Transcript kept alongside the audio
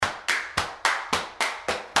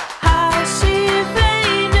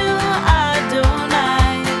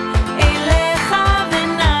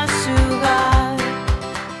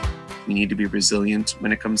need to be resilient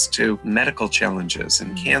when it comes to medical challenges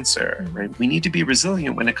and cancer, right? We need to be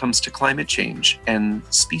resilient when it comes to climate change and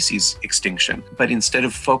species extinction. But instead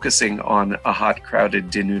of focusing on a hot,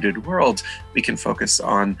 crowded, denuded world, we can focus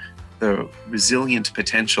on the resilient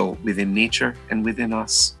potential within nature and within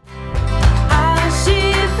us.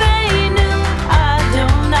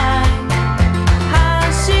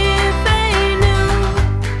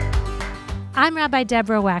 I'm Rabbi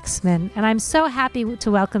Deborah Waxman, and I'm so happy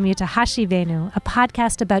to welcome you to Hashivenu, a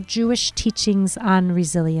podcast about Jewish teachings on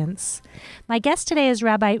resilience. My guest today is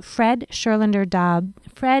Rabbi Fred Sherlander Daub.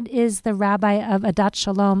 Fred is the rabbi of Adat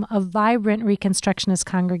Shalom, a vibrant Reconstructionist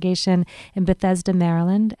congregation in Bethesda,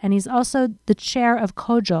 Maryland, and he's also the chair of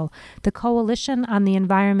COJEL, the Coalition on the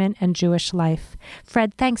Environment and Jewish Life.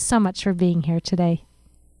 Fred, thanks so much for being here today.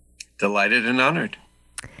 Delighted and honored.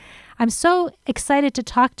 I'm so excited to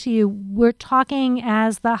talk to you. We're talking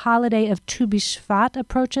as the holiday of Tu B'Shvat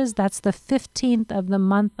approaches. That's the 15th of the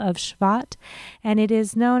month of Shvat. And it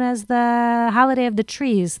is known as the holiday of the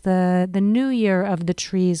trees, the new year of the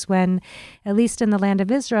trees, when, at least in the land of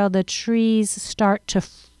Israel, the trees start to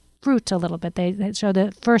fruit a little bit. They show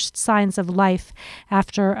the first signs of life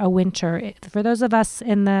after a winter. For those of us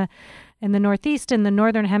in the Northeast, in the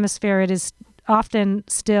Northern Hemisphere, it is often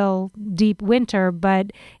still deep winter,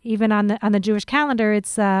 but even on the Jewish calendar,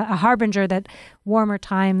 it's a harbinger that warmer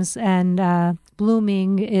times and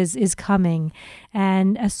blooming is coming.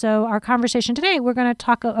 And so our conversation today, we're going to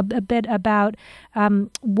talk a bit about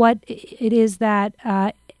what it is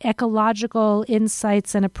that ecological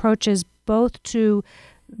insights and approaches both to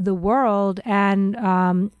the world and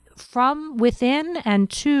from within and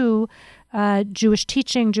to Jewish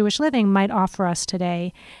teaching, Jewish living might offer us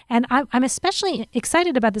today. And I'm especially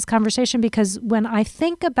excited about this conversation because when I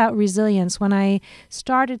think about resilience, when I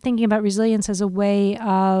started thinking about resilience as a way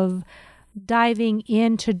of diving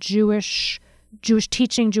into Jewish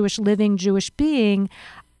teaching, Jewish living, Jewish being,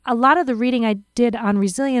 a lot of the reading I did on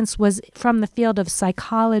resilience was from the field of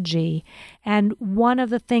psychology. And one of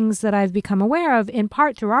the things that I've become aware of, in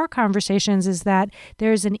part through our conversations, is that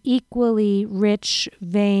there's an equally rich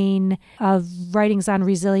vein of writings on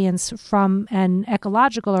resilience from an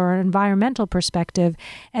ecological or an environmental perspective.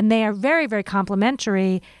 And they are very, very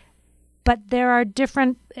complementary, but there are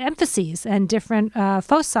different emphases and different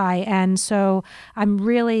foci. And so I'm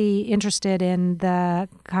really interested in the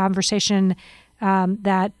conversation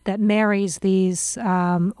that marries these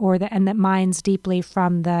and that mines deeply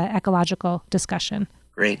from the ecological discussion.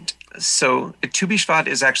 Great. So Tu B'Shvat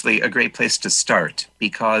is actually a great place to start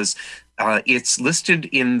because it's listed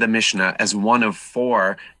in the Mishnah as one of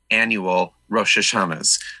 4 annual Rosh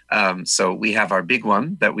Hashanahs. So we have our big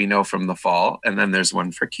one that we know from the fall, and then there's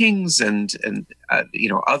one for kings and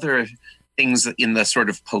other things in the sort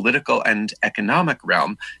of political and economic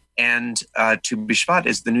realm. And Tu B'Shvat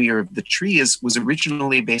is the New Year of the Trees was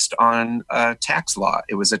originally based on tax law.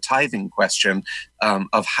 It was a tithing question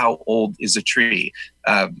of how old is a tree.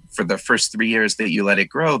 For the first 3 years that you let it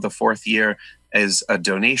grow, the 4th year is a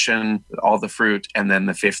donation, all the fruit, and then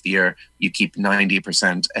the 5th year you keep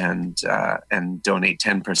 90% and donate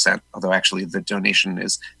 10%, although actually the donation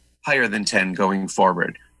is higher than 10 going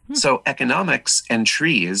forward. So economics and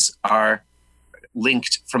trees are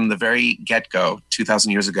linked from the very get-go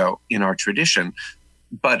 2,000 years ago in our tradition.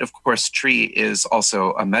 But of course, tree is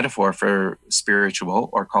also a metaphor for spiritual,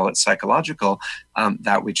 or call it psychological,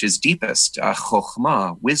 that which is deepest,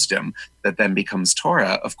 chokhmah, wisdom, that then becomes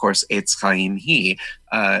Torah. Of course, Eitz Chaim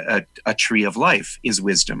Hi, a tree of life is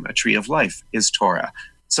wisdom, a tree of life is Torah.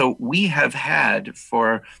 So we have had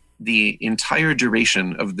for the entire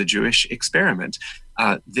duration of the Jewish experiment,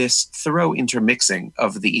 this thorough intermixing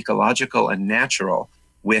of the ecological and natural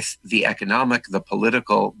with the economic, the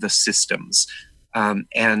political, the systems.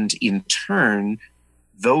 And in turn,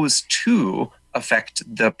 those two affect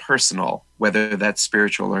the personal, whether that's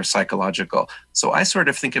spiritual or psychological. So I sort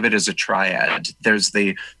of think of it as a triad. There's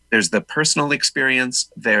the personal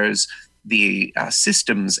experience, there's the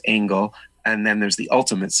systems angle, and then there's the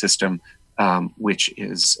ultimate system, which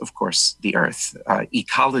is, of course, the earth.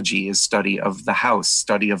 Ecology is study of the house,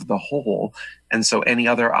 study of the whole. And so any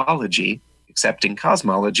other ology, except in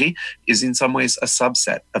cosmology, is in some ways a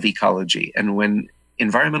subset of ecology. And when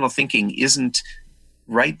environmental thinking isn't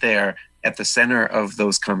right there at the center of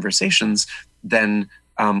those conversations, then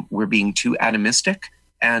we're being too atomistic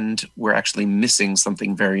and we're actually missing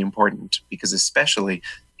something very important, because especially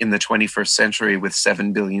in the 21st century with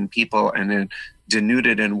 7 billion people and a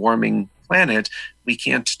denuded and warming planet, we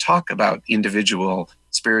can't talk about individual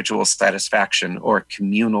spiritual satisfaction or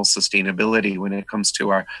communal sustainability when it comes to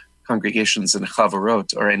our congregations and chavarot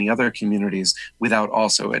or any other communities without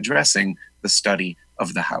also addressing the study of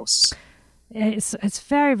the house. It's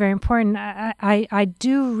very, very important. I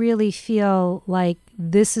do really feel like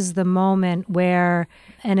this is the moment where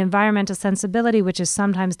an environmental sensibility, which is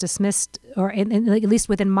sometimes dismissed, or at least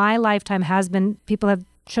within my lifetime has been, people have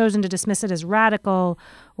chosen to dismiss it as radical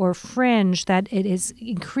or fringe, that it is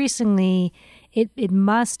increasingly, it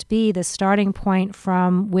must be the starting point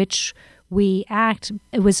from which we act.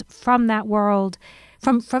 It was from that world,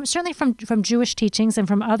 from certainly from Jewish teachings and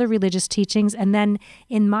from other religious teachings, and then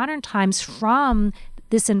in modern times from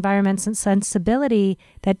this environmental sensibility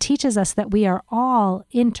that teaches us that we are all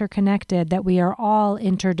interconnected, that we are all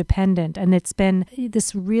interdependent. And it's been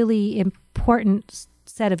this really important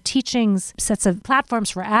set of teachings, sets of platforms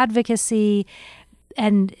for advocacy,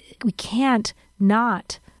 and we can't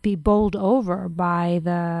not be bowled over by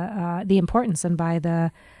the importance and by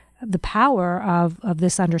the power of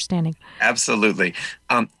this understanding. Absolutely.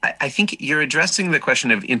 I think you're addressing the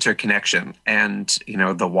question of interconnection and,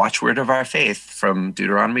 the watchword of our faith from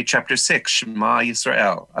Deuteronomy chapter 6, Shema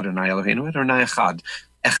Yisrael, Adonai Eloheinu, Adonai Echad.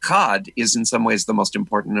 Echad is in some ways the most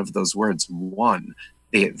important of those words, one.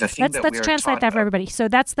 The thing let's translate that for everybody. So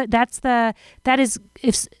that is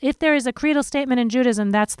if there is a creedal statement in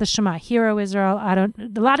Judaism, that's the Shema. Hear, O Israel, a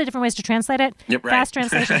lot of different ways to translate it. Yep, right. Fast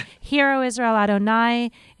translation. Hear, O Israel,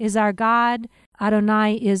 Adonai is our God.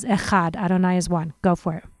 Adonai is Echad. Adonai is one. Go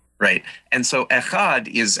for it. Right. And so Echad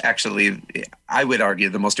is actually, I would argue,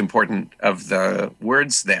 the most important of the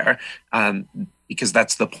words there, because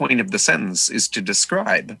that's the point of the sentence, is to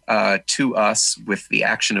describe to us with the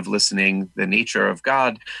action of listening the nature of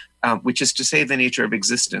God, which is to say the nature of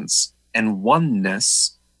existence. And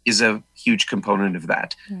oneness is a huge component of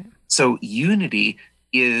that. Right. So unity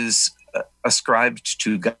is ascribed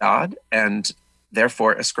to God and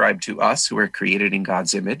therefore ascribed to us who are created in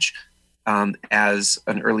God's image. As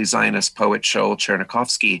an early Zionist poet, Shaul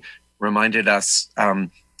Chernikovsky, reminded us,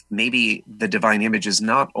 maybe the divine image is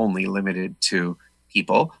not only limited to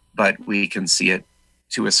people, but we can see it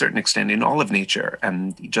to a certain extent in all of nature.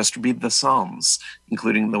 And just read the Psalms,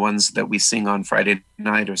 including the ones that we sing on Friday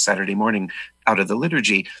night or Saturday morning out of the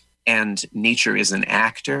liturgy. And nature is an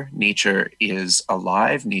actor, nature is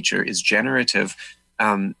alive, nature is generative,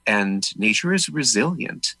 and nature is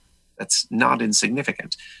resilient. That's not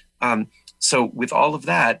insignificant. So with all of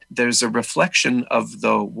that, there's a reflection of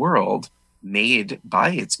the world made by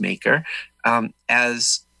its maker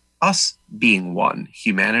as us being one,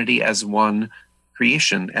 humanity as one,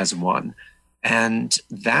 creation as one. And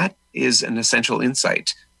that is an essential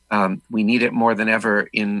insight. We need it more than ever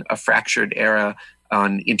in a fractured era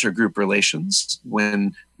on intergroup relations,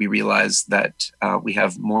 when we realize that we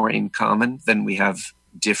have more in common than we have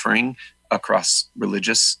differing across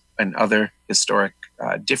religious and other historic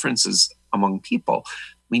differences among people.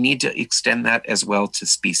 We need to extend that as well to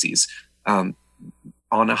species. On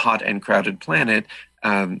a hot and crowded planet,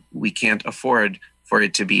 we can't afford for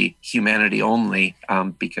it to be humanity only,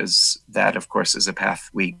 because that, of course, is a path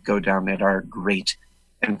we go down at our great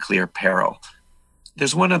and clear peril.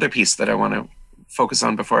 There's one other piece that I want to focus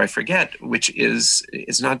on before I forget, which is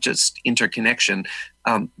not just interconnection,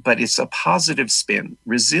 but it's a positive spin.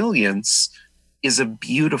 Resilience is a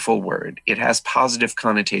beautiful word. It has positive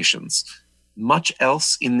connotations. Much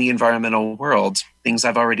else in the environmental world, things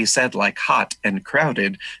I've already said, like hot and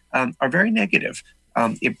crowded, are very negative.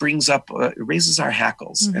 It brings up, it raises our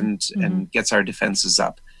hackles and gets our defenses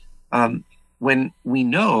up. When we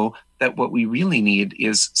know that what we really need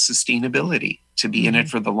is sustainability, to be in it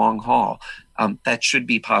for the long haul, that should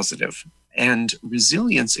be positive. And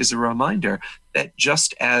resilience is a reminder that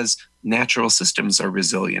just as natural systems are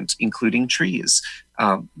resilient, including trees,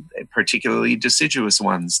 particularly deciduous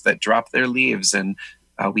ones that drop their leaves, and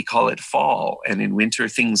we call it fall, and in winter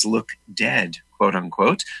things look dead, quote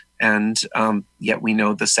unquote, and yet we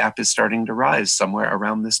know the sap is starting to rise somewhere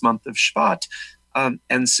around this month of Shvat,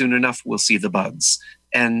 and soon enough we'll see the buds.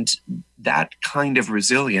 And that kind of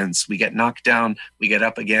resilience, we get knocked down, we get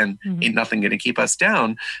up again, ain't nothing going to keep us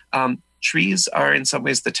down. Trees are in some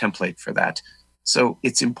ways the template for that. So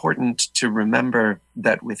it's important to remember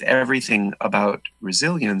that with everything about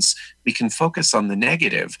resilience, we can focus on the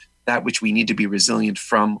negative, that which we need to be resilient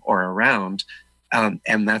from or around.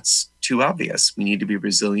 And that's too obvious. We need to be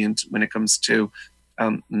resilient when it comes to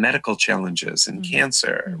medical challenges and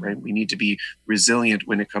cancer, right? We need to be resilient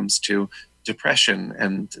when it comes to depression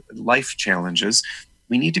and life challenges.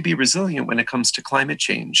 We need to be resilient when it comes to climate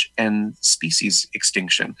change and species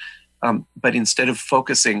extinction. But instead of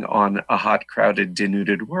focusing on a hot, crowded,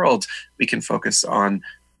 denuded world, we can focus on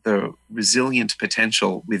the resilient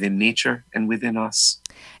potential within nature and within us.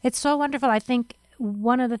 It's so wonderful. I think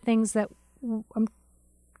one of the things that I'm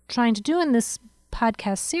trying to do in this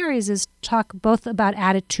podcast series is talk both about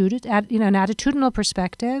attitude, an attitudinal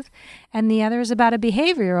perspective, and the other is about a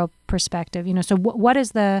behavioral perspective. So what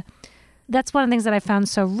is that's one of the things that I found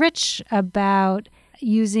so rich about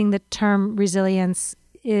using the term resilience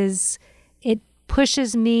is it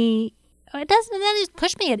pushes me. It doesn't just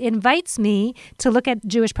push me. It invites me to look at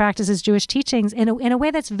Jewish practices, Jewish teachings in a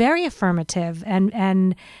way that's very affirmative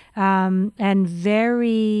and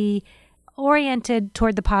very oriented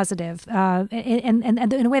toward the positive, and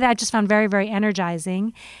in a way that I just found very, very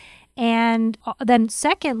energizing. And then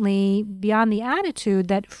secondly, beyond the attitude,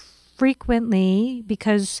 that frequently,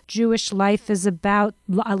 because Jewish life is about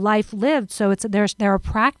a life lived, so there are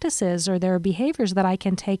practices or there are behaviors that I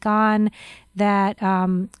can take on that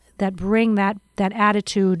bring that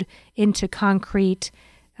attitude into concrete,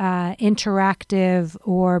 interactive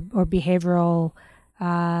or behavioral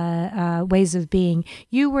ways of being.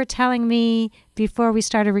 You were telling me before we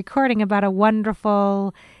started recording about a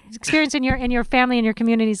wonderful experience in your family and your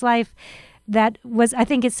community's life that was, I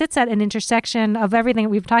think it sits at an intersection of everything that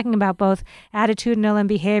we've been talking about, both attitudinal and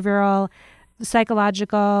behavioral,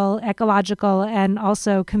 psychological, ecological, and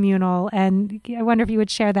also communal. And I wonder if you would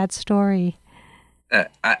share that story.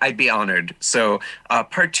 I'd be honored. So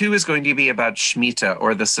part 2 is going to be about Shemitah,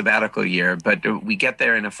 or the sabbatical year, but we get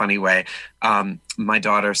there in a funny way. My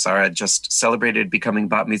daughter, Sarah, just celebrated becoming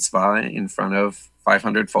bat mitzvah in front of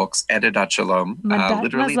 500 folks at Adat Shalom.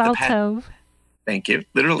 Literally Thank you.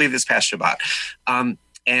 Literally this past Shabbat.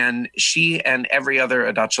 And she and every other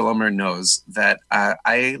Adat Shalomer knows that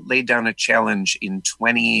I laid down a challenge in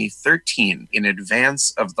 2013 in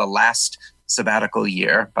advance of the last sabbatical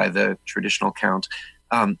year by the traditional count,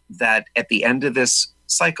 that at the end of this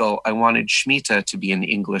cycle, I wanted Shemitah to be an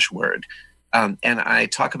English word. And I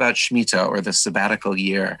talk about Shemitah, or the sabbatical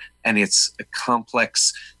year, and its a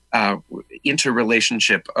complex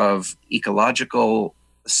interrelationship of ecological,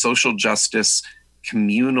 social justice,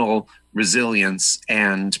 communal resilience,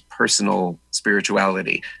 and personal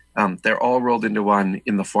spirituality. They're all rolled into one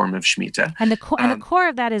in the form of Shemitah. And the core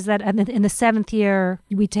of that is that in the 7th year,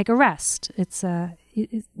 we take a rest.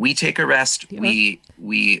 We take a rest.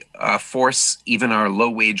 We force even our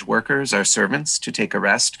low-wage workers, our servants, to take a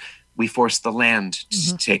rest. We force the land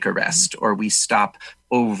to take a rest, or we stop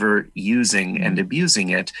overusing and abusing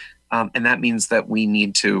it. And that means that we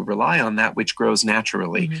need to rely on that which grows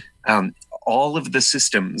naturally. All of the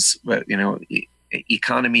systems,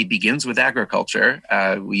 economy begins with agriculture.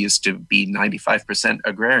 We used to be 95%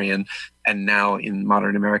 agrarian, and now in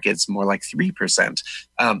modern America, it's more like 3%.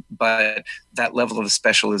 But that level of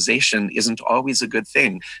specialization isn't always a good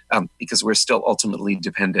thing, because we're still ultimately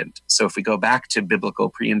dependent. So if we go back to biblical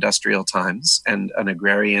pre-industrial times, and an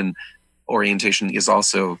agrarian orientation is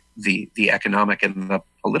also the economic and the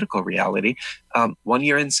political reality, 1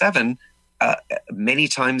 year in 7, many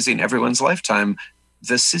times in everyone's lifetime,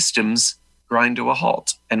 the systems grind to a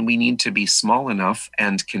halt, and we need to be small enough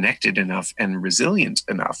and connected enough and resilient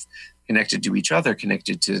enough, connected to each other,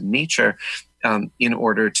 connected to nature, in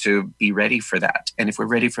order to be ready for that. And if we're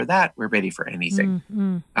ready for that, we're ready for anything.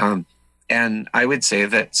 And I would say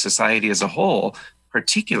that society as a whole,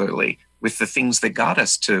 particularly with the things that got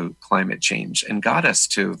us to climate change and got us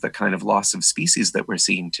to the kind of loss of species that we're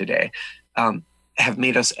seeing today, have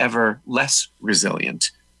made us ever less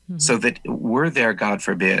resilient. So that were there, God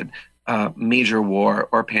forbid, major war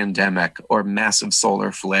or pandemic or massive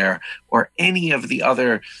solar flare or any of the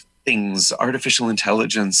other things, artificial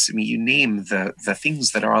intelligence, I mean, you name the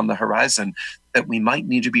things that are on the horizon that we might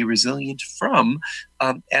need to be resilient from.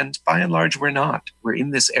 And by and large, we're not. We're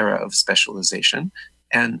in this era of specialization,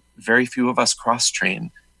 and very few of us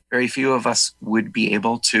cross-train. Very few of us would be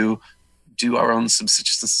able to do our own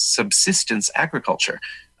subsistence agriculture.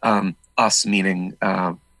 Us meaning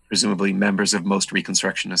presumably members of most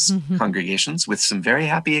Reconstructionist congregations, with some very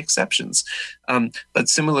happy exceptions. But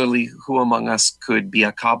similarly, who among us could be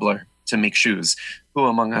a cobbler to make shoes? Who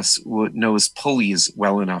among us knows pulleys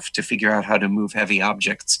well enough to figure out how to move heavy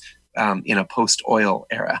objects in a post-oil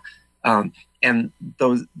era? And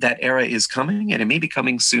though that era is coming, and it may be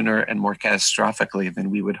coming sooner and more catastrophically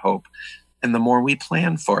than we would hope. And the more we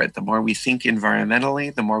plan for it, the more we think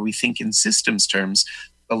environmentally, the more we think in systems terms,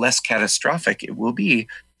 the less catastrophic it will be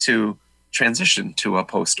to transition to a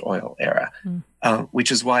post-oil era,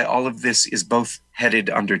 which is why all of this is both headed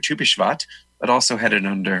under Tu B'Shvat, but also headed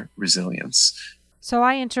under resilience. So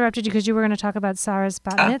I interrupted you because you were going to talk about Sarah's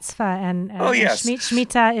bat mitzvah, and yes.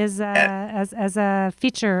 Shemitah is as a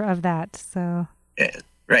feature of that. So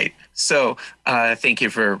right. So thank you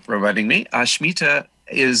for reminding me. Shemitah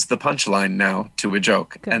is the punchline now to a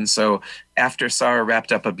joke. Good. And so after Sarah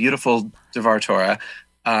wrapped up a beautiful Devar Torah,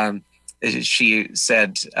 she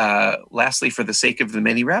said, lastly, for the sake of the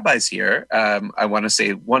many rabbis here, I want to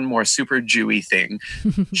say one more super Jewy thing,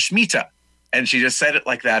 Shemitah. And she just said it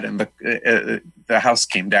like that, and the house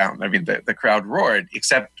came down. I mean, the crowd roared,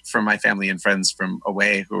 except for my family and friends from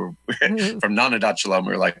away who from non-Adat Shalom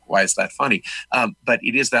were like, why is that funny? But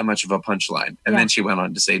it is that much of a punchline. And then she went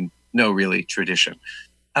on to say, no, really, tradition.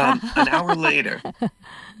 An hour later...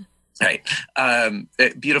 Right.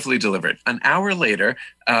 Beautifully delivered. An hour later,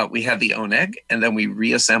 we had the Oneg, and then we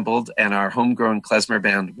reassembled, and our homegrown klezmer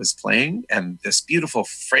band was playing, and this beautiful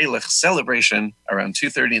Freilich celebration around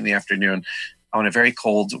 2:30 in the afternoon on a very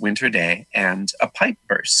cold winter day, and a pipe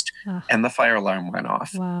burst, and the fire alarm went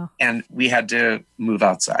off. Wow. And we had to move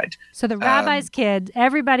outside. So the rabbi's kid,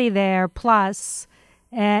 everybody there, plus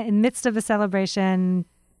in the midst of a celebration...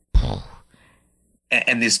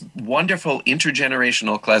 And this wonderful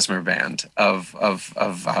intergenerational klezmer band of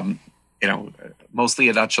mostly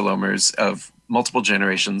Adat Shalomers of multiple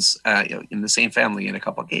generations in the same family in a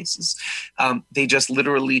couple of cases. They just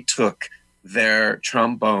literally took their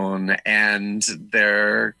trombone and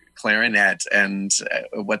their clarinet and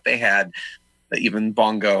what they had, even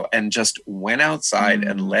bongo, and just went outside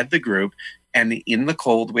and led the group. And in the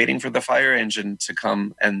cold, waiting for the fire engine to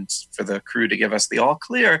come and for the crew to give us the all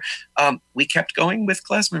clear, we kept going with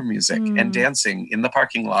klezmer music and dancing in the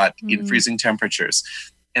parking lot in freezing temperatures.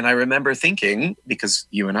 And I remember thinking, because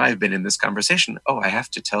you and I have been in this conversation, I have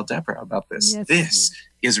to tell Deborah about this. Yes. This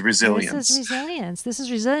is resilience. This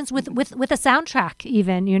is resilience with a soundtrack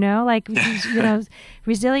even, like,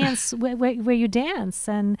 resilience where you dance.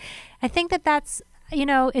 And I think that's,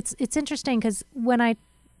 it's interesting because when I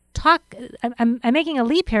talk, I'm making a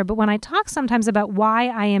leap here, but when I talk sometimes about why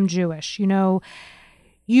I am Jewish,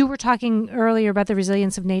 you were talking earlier about the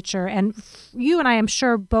resilience of nature, and you and I am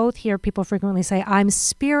sure both hear people frequently say, I'm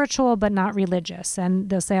spiritual but not religious. And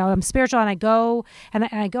they'll say, I'm spiritual and I go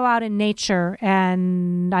out in nature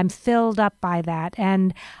and I'm filled up by that.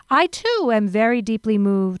 And I too am very deeply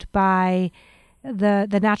moved by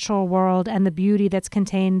the natural world and the beauty that's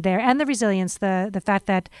contained there, and the resilience, the fact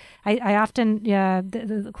that I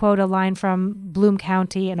often quote a line from Bloom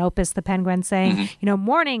County and Opus the Penguin saying,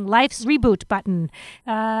 morning, life's reboot button.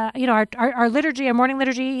 Our liturgy, our morning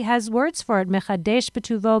liturgy has words for it. Mechadesh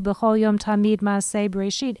betuvo b'chol yom tamid maaseh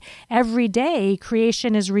bereshit. Every day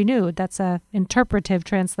creation is renewed. That's a interpretive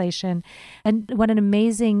translation. And what an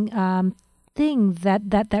amazing thing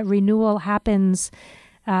that renewal happens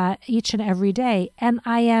each and every day. And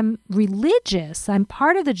I am religious. I'm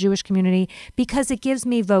part of the Jewish community because it gives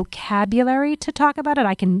me vocabulary to talk about it.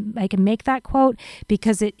 I can make that quote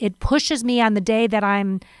because it pushes me on the day that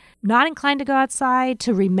I'm not inclined to go outside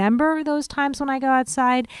to remember those times when I go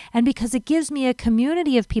outside, and because it gives me a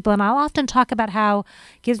community of people. And I'll often talk about how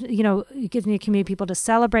it gives me a community of people to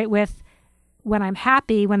celebrate with when I'm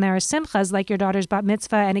happy, when there are simchas, like your daughter's bat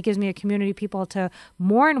mitzvah, and it gives me a community of people to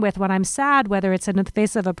mourn with when I'm sad, whether it's in the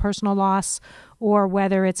face of a personal loss or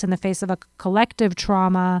whether it's in the face of a collective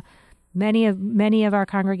trauma. Many of our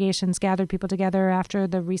congregations gathered people together after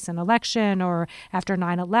the recent election or after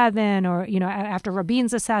 9/11 or, after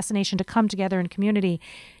Rabin's assassination to come together in community.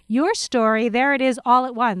 Your story, there it is all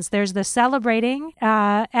at once. There's the celebrating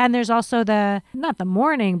and there's also not the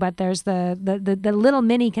mourning, but there's the little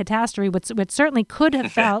mini catastrophe, which certainly could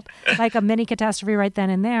have felt like a mini catastrophe right then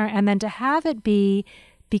and there. And then to have it be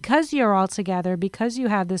because you're all together, because you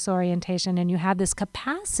have this orientation and you have this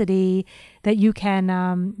capacity that you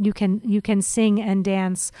can sing and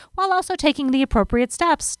dance while also taking the appropriate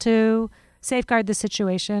steps to safeguard the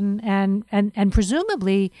situation and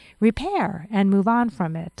presumably repair and move on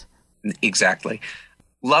from it. Exactly.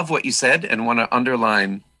 Love what you said and want to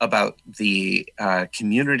underline about the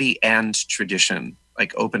community and tradition,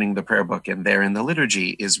 like opening the prayer book and there in the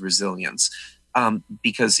liturgy is resilience.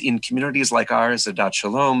 Because in communities like ours, Adat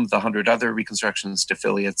Shalom, the 100 other Reconstructionist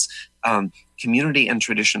affiliates, community and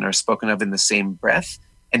tradition are spoken of in the same breath,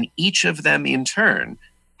 and each of them in turn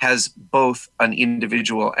has both an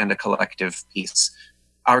individual and a collective piece.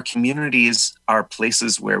 Our communities are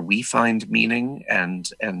places where we find meaning and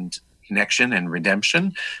connection and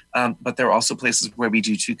redemption, but they're also places where we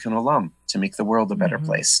do tikkun olam to make the world a better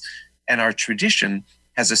place. And our tradition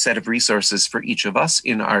has a set of resources for each of us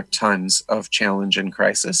in our times of challenge and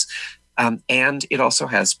crisis. And it also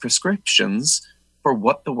has prescriptions for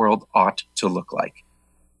what the world ought to look like.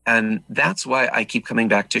 And that's why I keep coming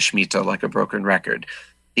back to Shemitah like a broken record,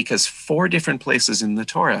 because 4 different places in the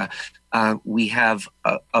Torah, we have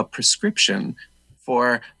a prescription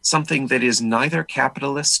for something that is neither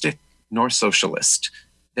capitalistic nor socialist.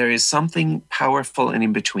 There is something powerful and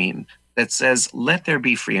in between that says, let there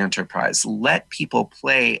be free enterprise. Let people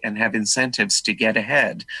play and have incentives to get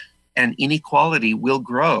ahead. And inequality will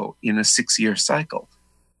grow in a 6-year cycle.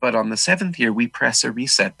 But on the 7th year, we press a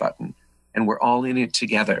reset button and we're all in it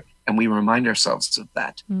together. And we remind ourselves of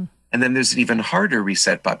that. And then there's an even harder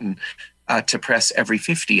reset button to press every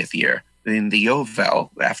 50th year in the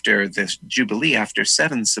Yovel, after the Jubilee, after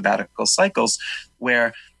 7 sabbatical cycles,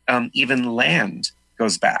 where even land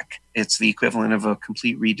goes back. It's the equivalent of a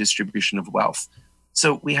complete redistribution of wealth.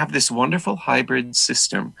 So we have this wonderful hybrid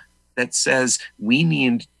system that says we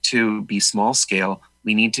need to be small scale,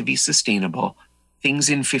 we need to be sustainable. Things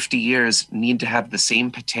in 50 years need to have the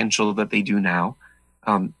same potential that they do now,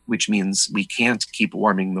 which means we can't keep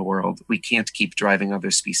warming the world. We can't keep driving other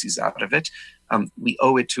species out of it. We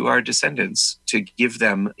owe it to our descendants to give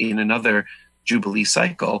them in another Jubilee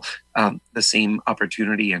cycle the same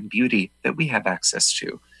opportunity and beauty that we have access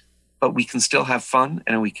to. But we can still have fun,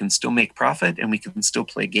 and we can still make profit, and we can still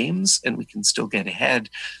play games, and we can still get ahead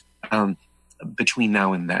between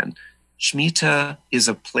now and then. Shemitah is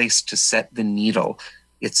a place to set the needle.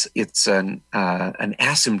 It's an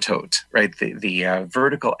asymptote, right? The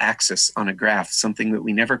vertical axis on a graph, something that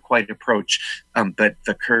we never quite approach, but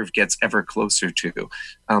the curve gets ever closer to.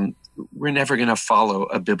 We're never going to follow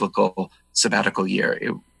a biblical sabbatical year.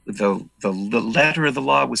 The letter of the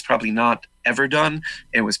law was probably not ever done.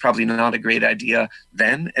 It was probably not a great idea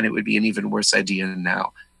then, and it would be an even worse idea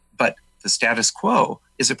now. But the status quo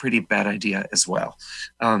is a pretty bad idea as well.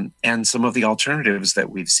 And some of the alternatives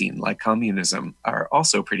that we've seen, like communism, are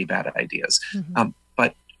also pretty bad ideas.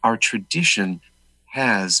 But our tradition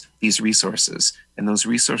has these resources, and those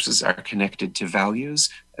resources are connected to values,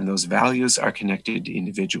 and those values are connected to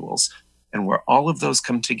individuals. And where all of those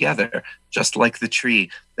come together, just like the tree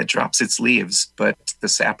that drops its leaves, but the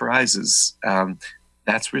sap rises,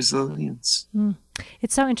 that's resilience.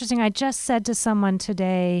 It's so interesting. I just said to someone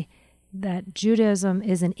today that Judaism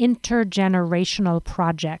is an intergenerational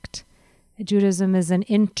project. Judaism is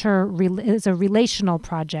is a relational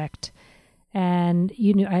project. And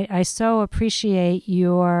I so appreciate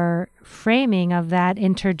your framing of that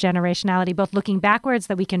intergenerationality, both looking backwards,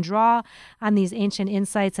 that we can draw on these ancient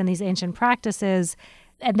insights and these ancient practices,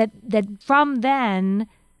 and that from then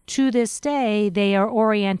to this day, they are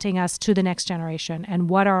orienting us to the next generation, and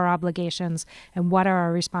what are our obligations and what are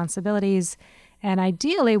our responsibilities, and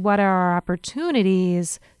ideally, what are our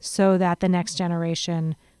opportunities so that the next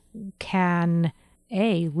generation can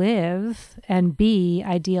A, live, and B,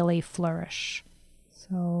 ideally flourish.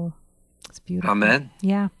 So it's beautiful. Amen.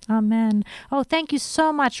 Yeah, amen. Oh, thank you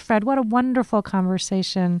so much, Fred. What a wonderful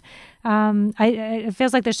conversation. It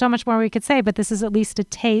feels like there's so much more we could say, but this is at least a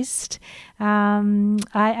taste.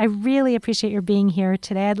 I really appreciate your being here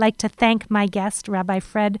today. I'd like to thank my guest, Rabbi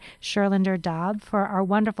Fred Scherlinder-Daub, for our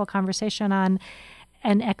wonderful conversation on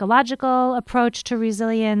an ecological approach to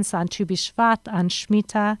resilience, on Tu B'Shvat, on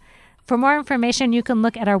Shemitah. For more information, you can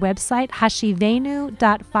look at our website,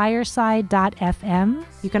 hashivenu.fireside.fm.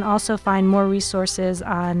 You can also find more resources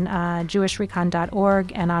on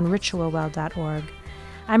jewishrecon.org and on ritualwell.org.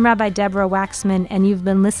 I'm Rabbi Deborah Waxman, and you've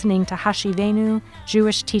been listening to Hashivenu,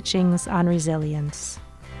 Jewish Teachings on Resilience.